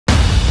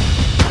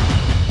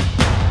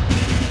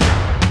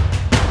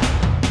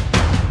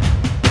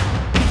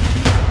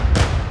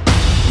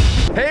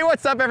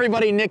up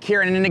everybody, Nick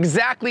here, and in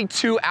exactly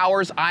 2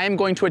 hours, I am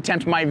going to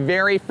attempt my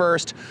very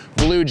first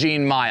blue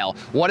jean mile.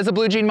 What is a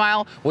blue jean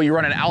mile? Well, you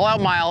run an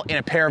all-out mile in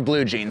a pair of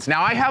blue jeans.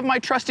 Now, I have my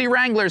trusty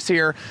Wranglers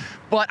here,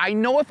 but I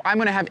know if I'm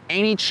gonna have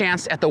any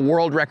chance at the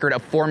world record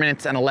of 4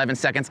 minutes and 11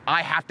 seconds,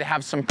 I have to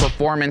have some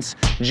performance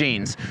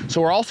jeans.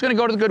 So we're also gonna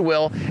go to the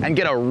Goodwill and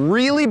get a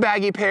really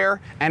baggy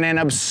pair and an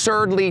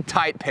absurdly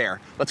tight pair.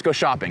 Let's go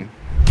shopping.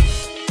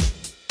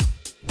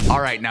 All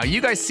right, now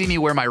you guys see me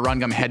wear my Run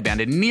Gum headband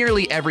in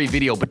nearly every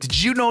video, but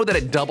did you know that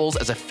it doubles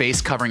as a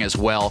face covering as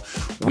well?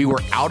 We were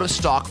out of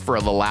stock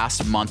for the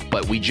last month,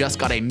 but we just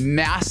got a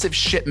massive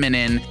shipment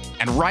in,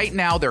 and right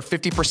now they're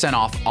 50%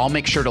 off. I'll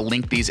make sure to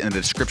link these in the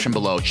description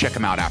below. Check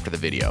them out after the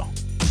video.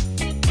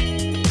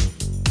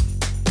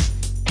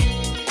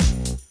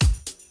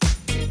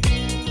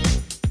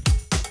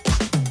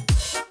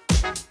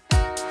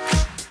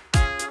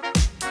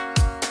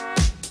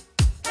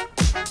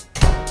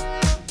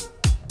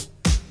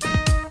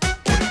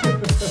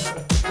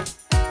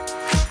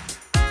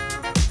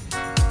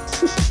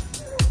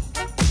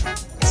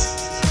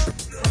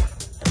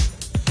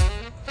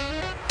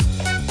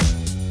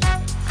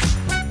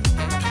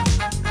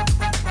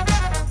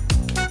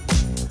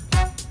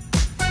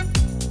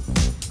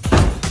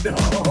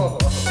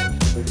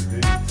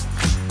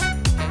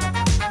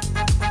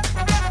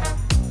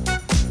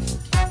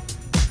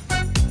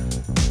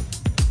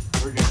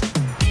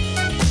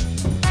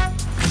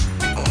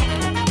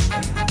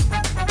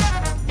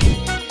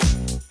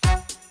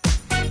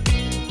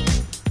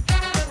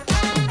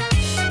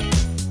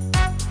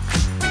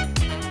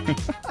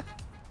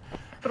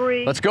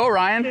 Three, let's go,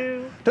 Ryan.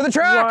 2, to the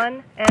track.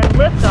 1, and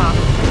lift off.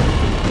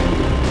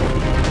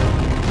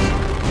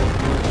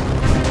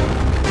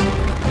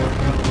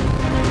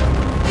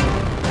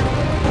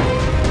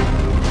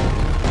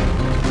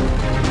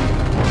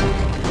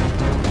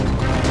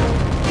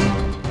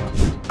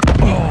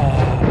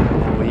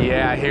 Oh,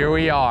 yeah, here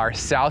we are,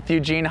 South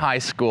Eugene High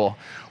School.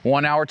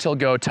 1 hour till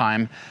go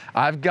time.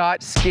 I've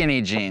got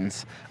skinny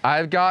jeans.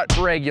 I've got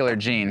regular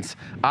jeans.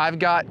 I've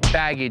got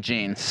baggy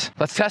jeans.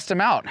 Let's test them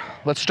out.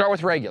 Let's start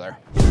with regular.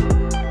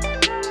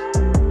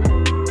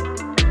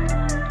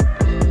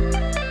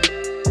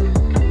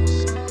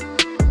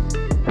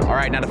 All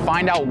right, now to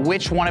find out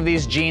which one of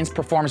these jeans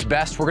performs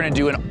best, we're gonna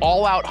do an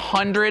all-out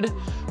 100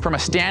 from a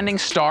standing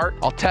start.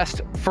 I'll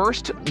test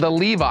first the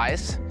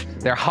Levi's.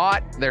 They're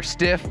hot, they're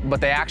stiff,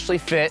 but they actually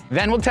fit.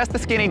 Then we'll test the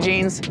skinny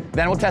jeans,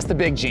 then we'll test the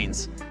big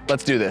jeans.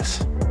 Let's do this.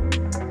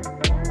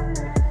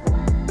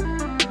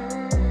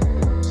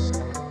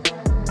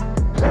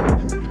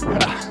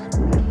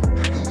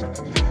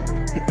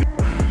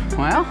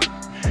 Well,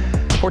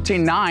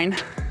 14.9,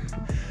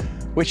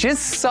 which is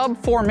sub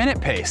 4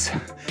 minute pace.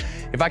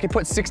 If I could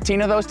put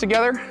 16 of those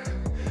together,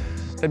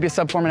 that'd be a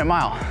sub 4 minute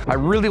mile. I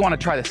really want to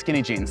try the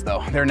skinny jeans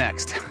though. They're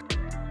next.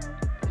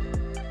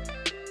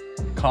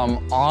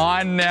 Come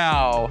on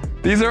now.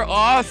 These are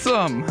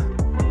awesome.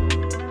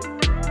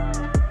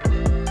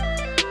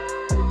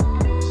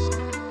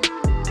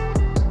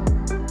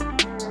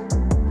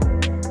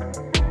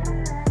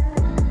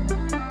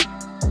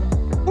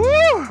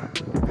 Woo!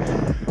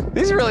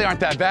 These really aren't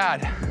that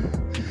bad.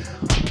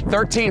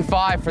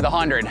 13.5 for the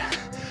 100.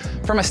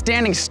 From a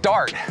standing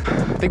start,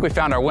 I think we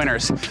found our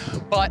winners,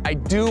 but I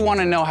do want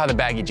to know how the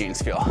baggy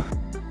jeans feel.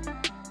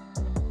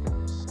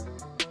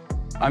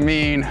 I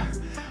mean,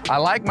 I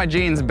like my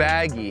jeans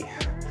baggy,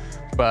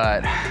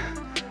 but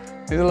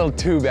these are a little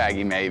too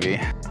baggy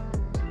maybe.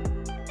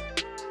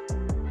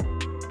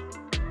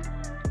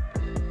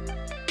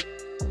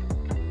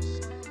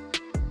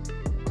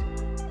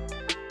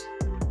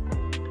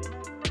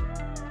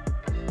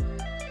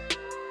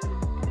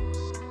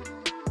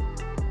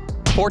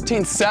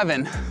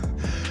 $14.7,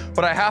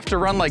 but I have to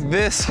run like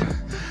this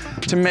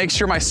to make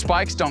sure my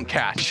spikes don't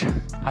catch.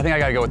 I think I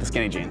gotta go with the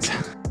skinny jeans.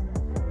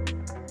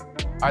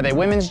 Are they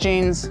women's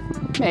jeans?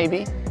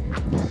 Maybe.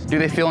 Do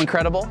they feel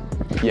incredible?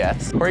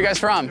 Yes. Where are you guys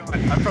from?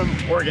 I'm from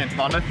Oregon,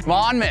 Monmouth.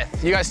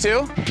 Monmouth. You guys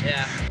too?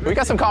 Yeah. We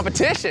got some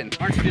competition.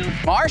 Marshfield.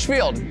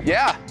 Marshfield,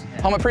 yeah.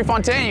 Home of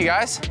Prefontaine, you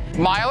guys.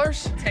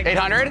 Milers,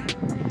 800.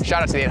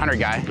 Shout out to the 800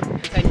 guy.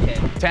 10K.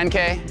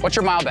 10K. What's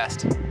your mile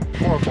best?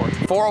 404.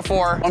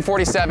 404,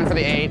 147 for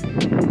the 8.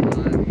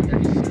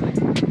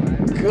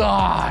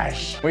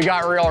 Gosh, we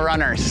got real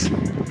runners.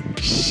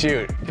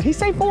 Shoot. Did he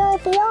say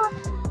 404?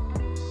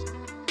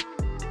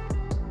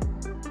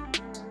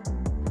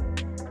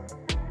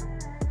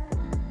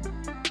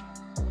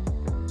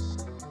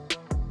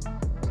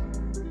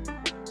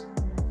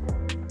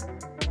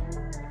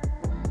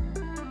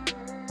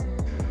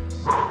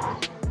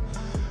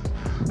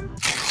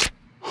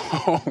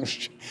 Oh,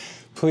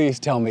 please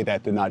tell me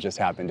that did not just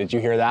happen. Did you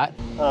hear that?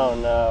 Oh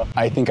no.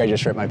 I think I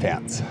just ripped my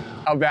pants.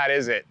 How bad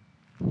is it?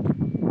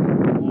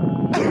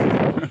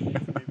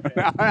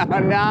 No,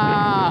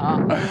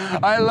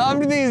 I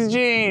loved these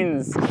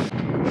jeans.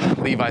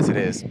 Levi's it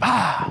is.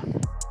 Ah.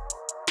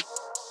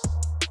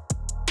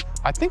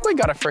 I think we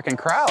got a freaking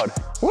crowd.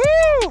 Woo!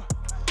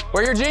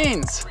 Where are your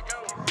jeans?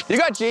 You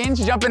got jeans?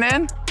 You jumping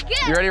in?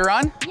 Good. You ready to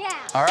run? Yeah.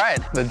 All right,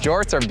 the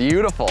jorts are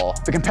beautiful.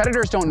 The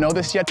competitors don't know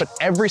this yet, but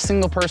every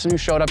single person who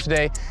showed up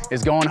today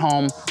is going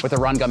home with a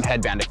Run Gum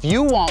headband. If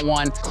you want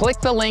one,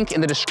 click the link in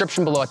the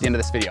description below at the end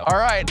of this video. All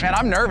right, man,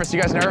 I'm nervous. You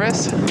guys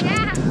nervous?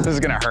 Yeah. This is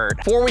gonna hurt.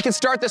 Before we can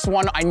start this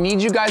one, I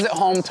need you guys at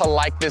home to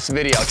like this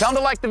video. Tell them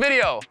to like the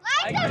video.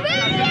 Like the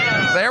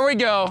video. There we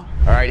go.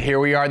 All right, here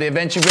we are, the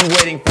event you've been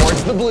waiting for.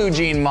 It's the Blue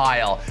Jean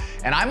Mile.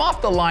 And I'm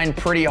off the line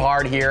pretty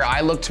hard here.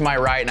 I look to my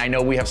right and I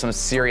know we have some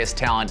serious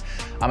talent.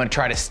 I'm gonna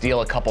try to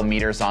steal a couple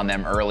meters on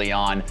them early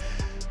on.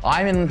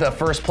 I'm in the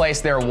first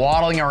place there,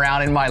 waddling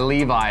around in my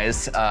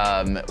Levi's.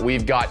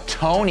 We've got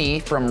Tony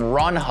from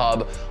Run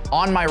Hub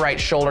on my right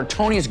shoulder.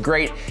 Tony's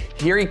great.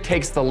 Here he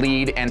takes the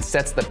lead and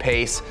sets the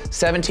pace,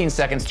 17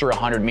 seconds through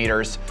 100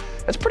 meters.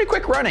 That's pretty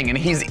quick running, and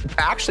he's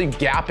actually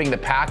gapping the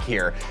pack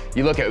here.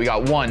 You look at it, we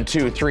got 1,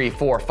 2, 3,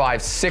 4,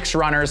 5, 6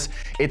 runners.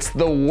 It's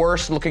the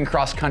worst looking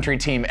cross-country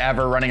team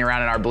ever running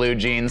around in our blue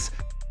jeans.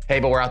 Hey,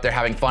 but we're out there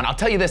having fun. I'll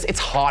tell you this, it's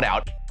hot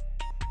out.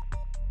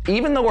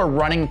 Even though we're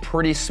running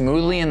pretty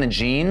smoothly in the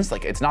jeans,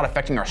 like it's not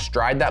affecting our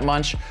stride that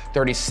much,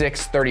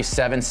 36,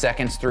 37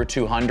 seconds through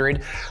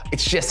 200,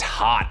 it's just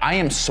hot. I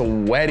am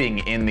sweating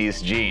in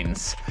these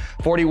jeans.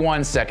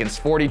 41 seconds,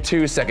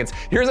 42 seconds.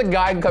 Here's a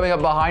guy coming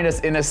up behind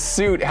us in a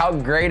suit. How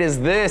great is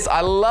this?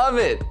 I love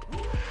it.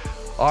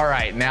 All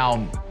right,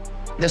 now,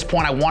 at this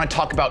point, I want to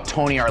talk about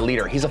Tony, our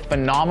leader. He's a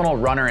phenomenal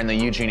runner in the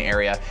Eugene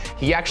area.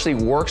 He actually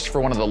works for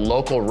one of the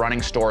local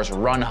running stores,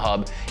 Run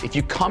Hub. If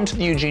you come to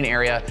the Eugene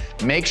area,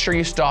 make sure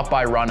you stop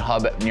by Run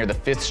Hub near the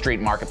 5th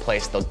Street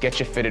Marketplace. They'll get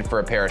you fitted for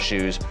a pair of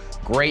shoes.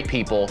 Great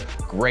people,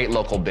 great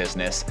local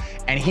business.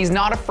 And he's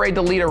not afraid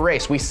to lead a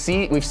race. We've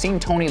seen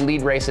Tony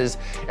lead races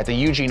at the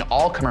Eugene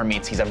All-Comer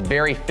meets. He's a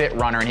very fit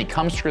runner, and he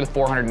comes through the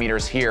 400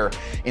 meters here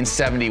in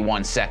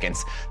 71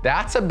 seconds.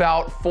 That's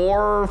about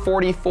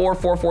 4:44,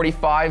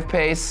 4:45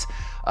 pace.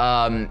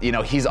 You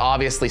know, he's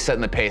obviously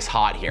setting the pace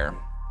hot here.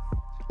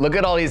 Look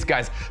at all these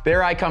guys.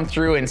 There I come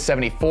through in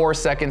 74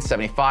 seconds,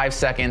 75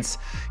 seconds.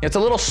 It's a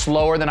little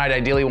slower than I'd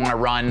ideally want to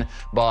run,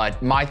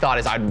 but my thought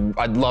is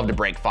I'd love to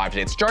break 5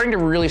 today. It's starting to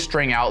really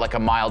string out like a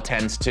mile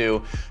tends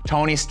to.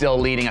 Tony's still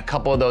leading, a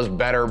couple of those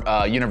better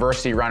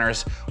university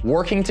runners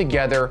working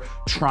together,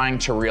 trying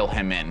to reel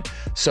him in.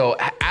 So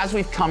as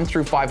we've come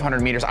through 500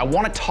 meters, I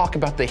want to talk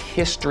about the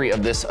history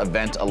of this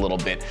event a little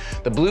bit.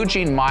 The Blue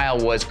Jean Mile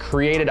was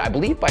created, I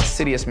believe, by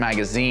Citius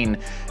Magazine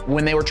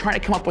when they were trying to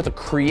come up with a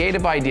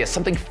creative idea,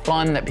 something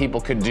fun that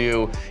people could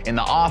do in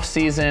the off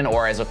season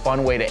or as a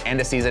fun way to end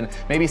a season,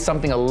 maybe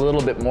something a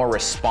little bit more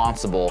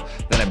responsible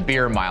than a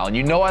beer mile. And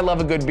you know I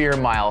love a good beer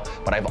mile,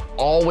 but I've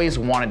always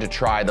wanted to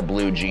try the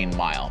Blue Jean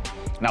Mile.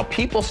 Now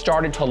people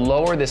started to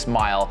lower this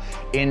mile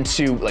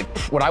into like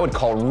what I would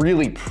call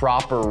really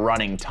proper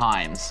running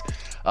times.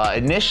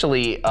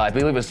 Initially, I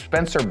believe it was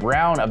Spencer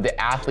Brown of the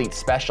Athlete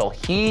Special.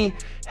 He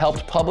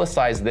helped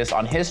publicize this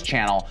on his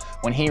channel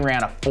when he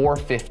ran a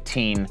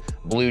 4:15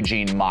 Blue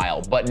Jean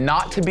Mile. But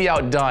not to be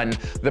outdone,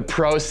 the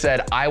pros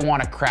said, I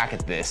want to crack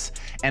at this.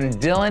 And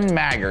Dylan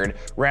Maggard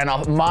ran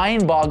a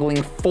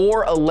mind-boggling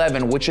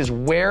 4:11, which is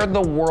where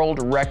the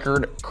world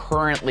record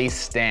currently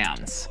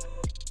stands.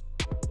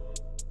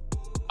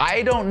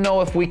 I don't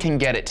know if we can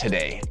get it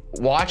today.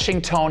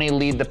 Watching Tony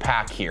lead the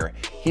pack here.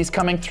 He's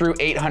coming through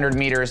 800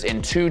 meters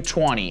in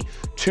 2:20,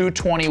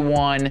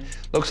 2:21.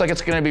 Looks like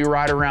it's gonna be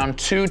right around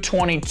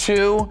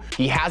 2:22.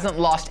 He hasn't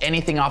lost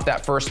anything off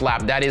that first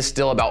lap. That is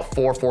still about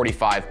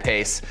 4:45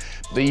 pace.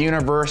 The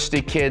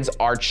university kids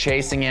are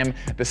chasing him.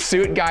 The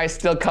suit guy's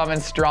still coming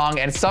strong,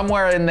 and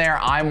somewhere in there,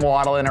 I'm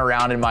waddling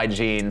around in my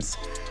jeans.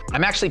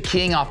 I'm actually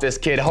keying off this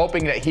kid,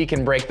 hoping that he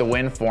can break the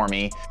win for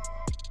me.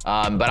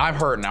 But I'm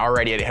hurting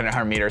already at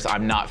 800 meters.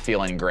 I'm not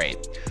feeling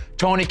great.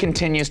 Tony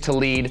continues to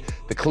lead.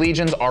 The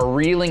collegians are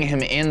reeling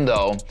him in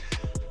though.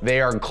 They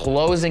are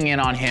closing in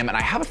on him, and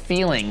I have a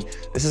feeling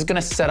this is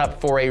gonna set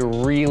up for a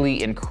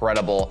really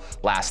incredible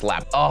last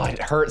lap. Oh, it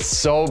hurts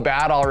so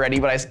bad already,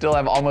 but I still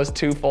have almost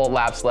 2 full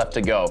laps left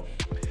to go.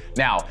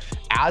 Now,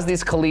 as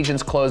these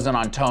collegians close in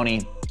on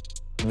Tony,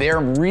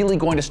 they're really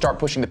going to start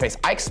pushing the pace.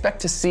 I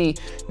expect to see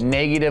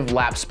negative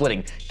lap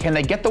splitting. Can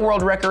they get the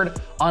world record?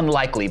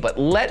 Unlikely, but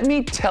let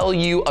me tell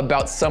you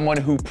about someone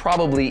who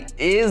probably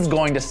is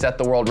going to set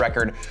the world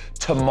record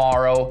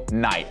tomorrow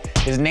night.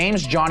 His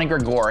name's Johnny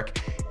Gregoric,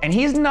 and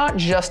he's not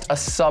just a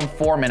sub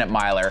 4-minute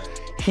miler.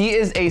 He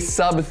is a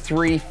sub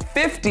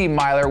 350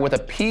 miler with a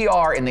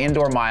PR in the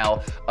indoor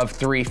mile of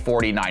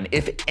 3:49.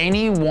 If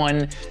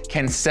anyone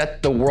can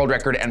set the world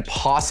record and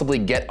possibly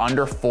get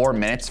under 4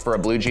 minutes for a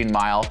Blue Jean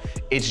Mile,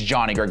 it's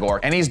Johnny Gregoric,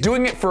 and he's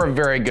doing it for a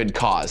very good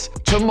cause.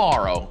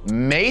 Tomorrow,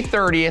 May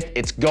 30th,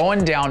 it's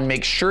going down.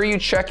 Make sure you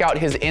check out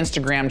his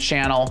Instagram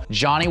channel.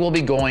 Johnny will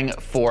be going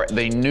for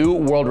the new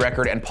world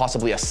record and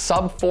possibly a sub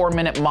sub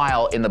 4-minute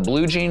mile in the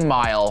Blue Jean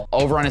Mile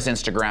over on his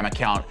Instagram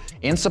account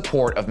in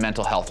support of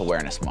Mental Health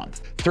Awareness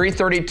Month.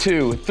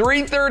 3:32,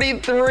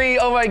 3:33,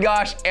 oh my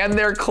gosh, and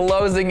they're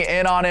closing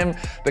in on him.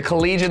 The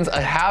collegians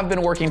have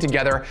been working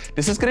together.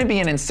 This is gonna be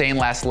an insane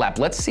last lap.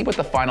 Let's see what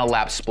the final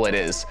lap split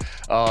is.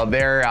 Oh,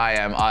 there I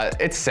am.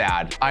 It's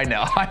sad, I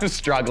know, I'm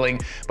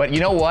struggling, but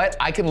you know what?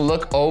 I can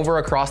look over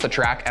across the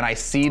track and I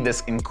see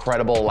this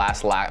incredible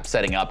last lap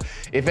setting up.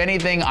 If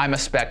anything, I'm a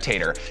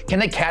spectator. Can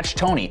they catch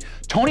Tony?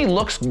 Tony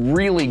looks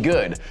really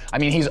good. I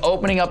mean, he's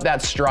opening up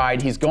that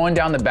stride, he's going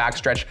down the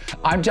backstretch.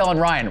 I'm telling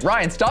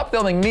Ryan, stop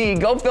filming me,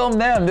 go film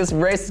them. This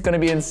race is gonna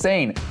be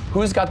insane.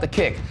 Who's got the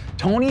kick?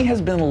 Tony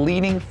has been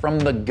leading from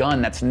the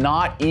gun. That's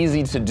not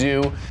easy to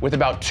do. With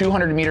about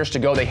 200 meters to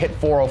go, they hit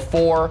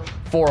 4:04,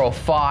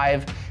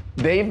 4:05.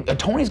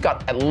 Tony's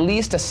got at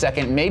least a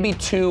second, maybe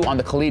two on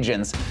the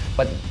collegians,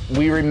 but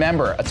we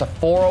remember it's a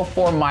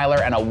 4:04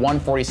 miler and a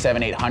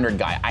 1:47.800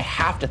 guy. I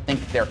have to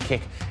think their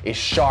kick is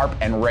sharp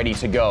and ready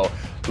to go.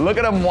 Look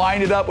at them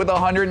wind it up with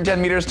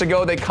 110 meters to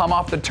go. They come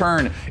off the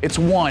turn. It's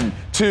 1,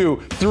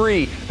 2,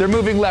 3. They're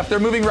moving left, they're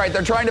moving right.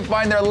 They're trying to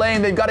find their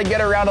lane. They've got to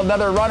get around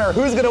another runner.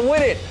 Who's gonna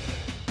win it?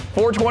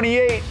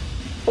 4:28,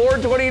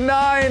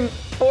 4:29,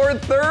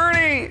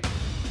 4:30.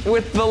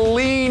 With the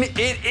lean,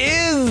 it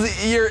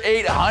is your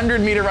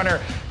 800-meter runner.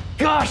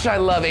 Gosh, I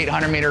love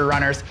 800-meter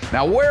runners.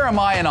 Now, where am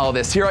I in all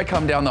this? Here I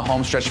come down the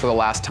home stretch for the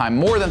last time,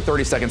 more than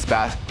 30 seconds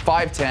back.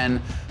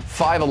 5:10,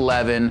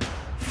 5:11,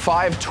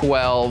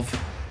 5:12.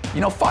 You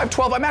know,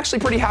 5:12, I'm actually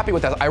pretty happy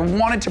with that. I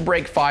wanted to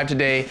break 5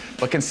 today,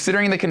 but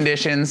considering the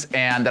conditions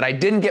and that I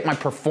didn't get my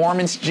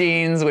performance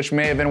jeans, which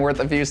may have been worth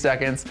a few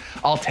seconds,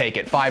 I'll take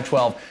it,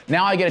 5:12.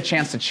 Now I get a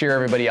chance to cheer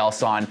everybody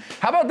else on.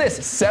 How about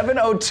this,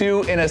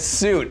 7:02 in a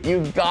suit?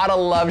 You gotta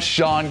love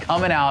Sean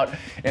coming out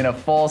in a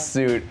full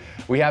suit.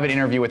 We have an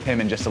interview with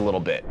him in just a little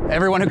bit.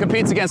 Everyone who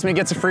competes against me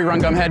gets a free Run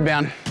Gum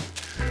headband.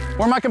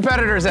 Where are my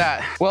competitors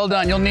at? Well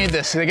done, you'll need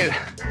this. They get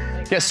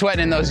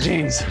sweating in those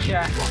jeans.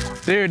 Yeah.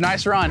 Dude,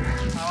 nice run.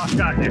 Oh,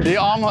 got you. You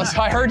almost,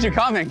 I heard you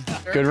coming.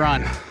 Good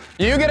run.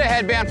 You get a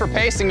headband for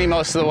pacing me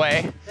most of the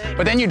way,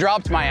 but then you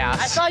dropped my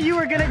ass. I thought you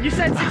were gonna, you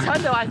said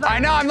 600. I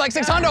know, I'm like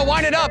 600,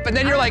 wind it up, and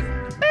then you're like,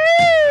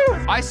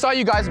 woo! I saw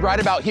you guys right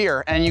about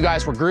here, and you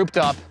guys were grouped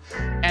up,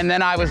 and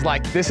then I was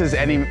like, this is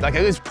it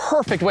was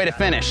perfect way to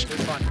finish.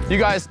 You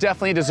guys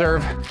definitely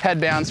deserve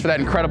headbands for that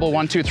incredible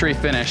 1, 2, 3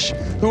 finish.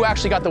 Who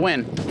actually got the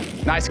win?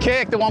 Nice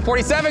kick, the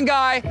 147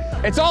 guy.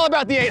 It's all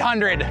about the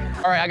 800.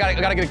 All right, I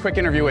gotta get a quick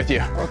interview with you.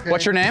 Okay.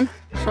 What's your name?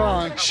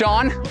 Sean.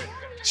 Sean?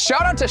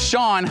 Shout out to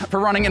Sean for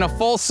running in a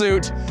full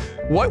suit.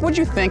 What would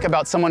you think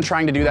about someone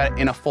trying to do that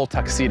in a full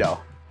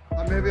tuxedo?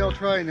 Maybe I'll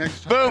try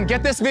next time. Boom,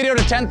 get this video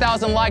to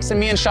 10,000 likes and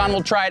me and Sean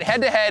will try it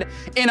head to head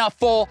in a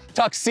full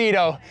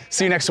tuxedo.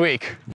 See you next week.